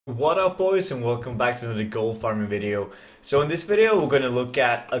What up, boys, and welcome back to another gold farming video. So in this video we're going to look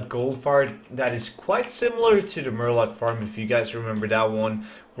at a gold farm that is quite similar to the Murloc farm, if you guys remember that one,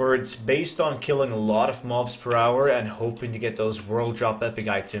 where it's based on killing a lot of mobs per hour and hoping to get those world drop epic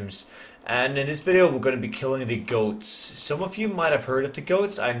items. And in this video we're going to be killing the goats. Some of you might have heard of the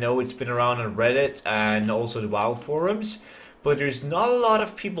goats. I know it's been around on Reddit and also the WoW forums, but there's not a lot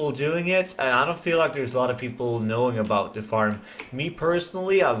of people doing it, and I don't feel like there's a lot of people knowing about the farm. Me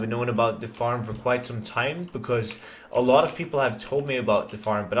personally, I've known about the farm for quite some time because a lot of people have told me about the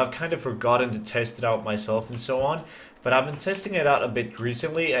farm, but I've kind of forgotten to test it out myself and so on. But I've been testing it out a bit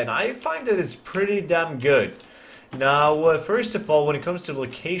recently, and I find that it's pretty damn good. Now, first of all, when it comes to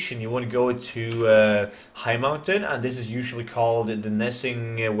location, you want to go to highmountain, and this is usually called the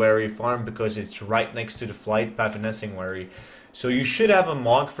nesingwary farm because it's right next to the flight path of nesingwary. So you should have a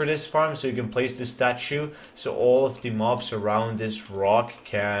monk for this farm, so you can place the statue, so all of the mobs around this rock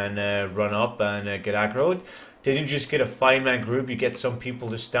can run up and get aggroed. Then you just get a 5-man group, you get some people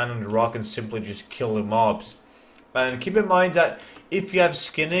to stand on the rock and simply just kill the mobs. And keep in mind that if you have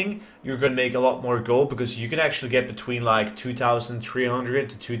skinning, you're going to make a lot more gold because you can actually get between like 2,300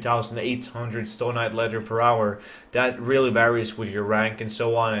 to 2,800 Stonehide leather per hour. That really varies with your rank and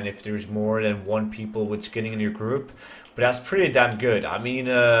so on, and if there's more than one people with skinning in your group. But that's pretty damn good. I mean,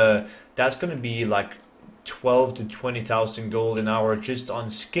 that's going to be like 12 to 20,000 gold an hour just on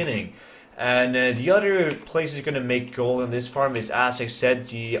skinning. And the other place you're going to make gold on this farm is, as I said,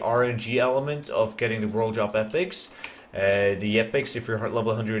 the RNG element of getting the world drop epics. The epics, if you're level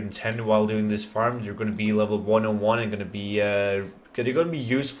 110 while doing this farm, you're going to be level 101 and they're going to be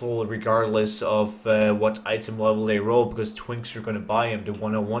useful regardless of what item level they roll, because twinks are going to buy them, the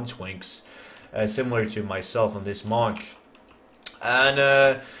 101 twinks, similar to myself on this monk.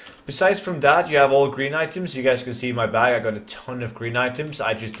 And besides from that, you have all green items. You guys can see in my bag I got a ton of green items.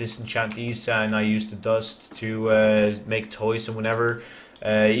 I just disenchant these and I use the dust to make toys and whatever.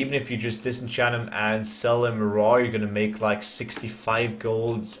 Even if you just disenchant them and sell them raw, you're gonna make like 65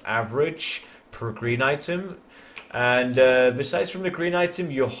 golds average per green item. And besides from the green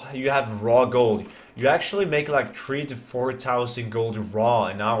item, you have raw gold. You actually make like 3 to 4,000 gold raw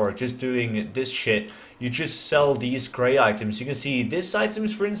an hour just doing this shit. You just sell these gray items. You can see this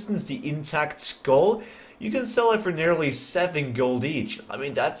items, for instance, the intact skull. You can sell it for nearly 7 gold each. I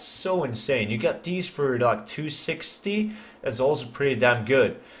mean, that's so insane. You got these for like 260. That's also pretty damn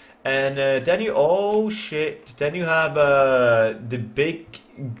good. And then you, oh shit, then you have the big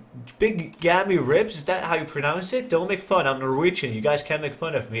gammy ribs. Is that how you pronounce it? Don't make fun, I'm Norwegian, you guys can't make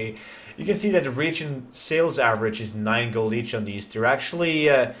fun of me. You can see that the region sales average is 9 gold each on these. They're actually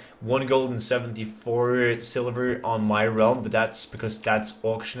 1 gold and 74 silver on my realm, but that's because that's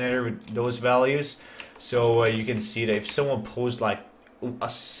auctioneer with those values. So you can see that if someone posts like a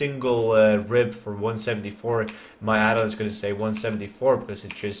single rib for 174, my add-on is going to say 174 because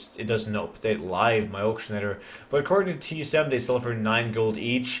it doesn't update live, my auctioneer. But according to TSM, they sell for 9 gold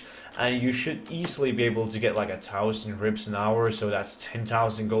each, and you should easily be able to get like 1,000 ribs an hour, so that's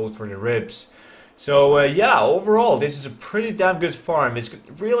 10,000 gold for the ribs. So yeah, overall this is a pretty damn good farm. It's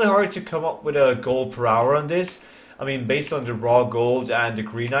really hard to come up with a gold per hour on this. I mean, based on the raw gold and the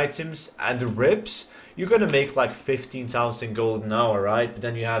green items and the ribs, you're gonna make like 15,000 gold an hour, right? But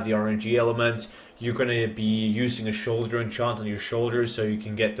then you have the RNG element. You're gonna be using a shoulder enchant on your shoulders so you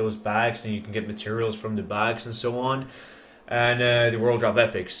can get those bags and you can get materials from the bags and so on. And the world drop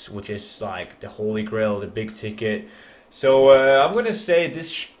epics, which is like the holy grail, the big ticket. So I'm gonna say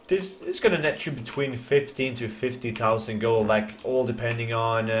this is gonna net you between 15 to 50,000 gold, like all depending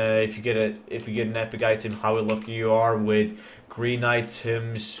on if you get an epic item, how lucky you are with green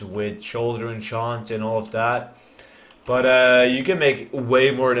items, with shoulder enchant and all of that. But you can make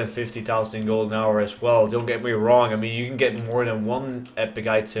way more than 50,000 gold an hour as well. Don't get me wrong. I mean, you can get more than one epic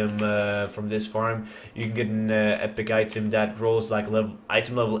item from this farm. You can get an epic item that rolls like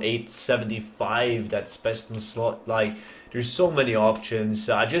item level 875. That's best in slot. Like, there's so many options.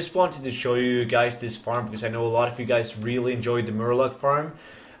 I just wanted to show you guys this farm because I know a lot of you guys really enjoyed the Murloc farm.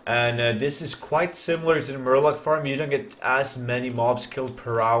 And this is quite similar to the Murloc farm. You don't get as many mobs killed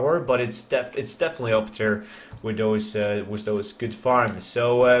per hour, but it's definitely up there with those good farms.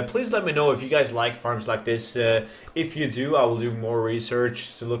 So please let me know if you guys like farms like this. If you do, I will do more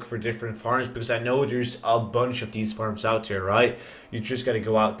research to look for different farms because I know there's a bunch of these farms out there, right? You just gotta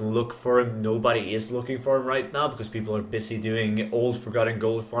go out and look for them. Nobody is looking for them right now because people are busy doing old forgotten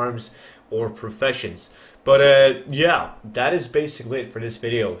gold farms or professions. But yeah, that is basically it for this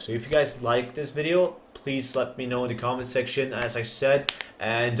video. So if you guys like this video, please let me know in the comment section, as I said.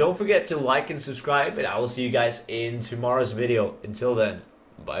 And don't forget to like and subscribe, and I will see you guys in tomorrow's video. Until then.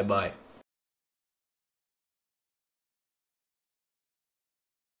 Bye bye.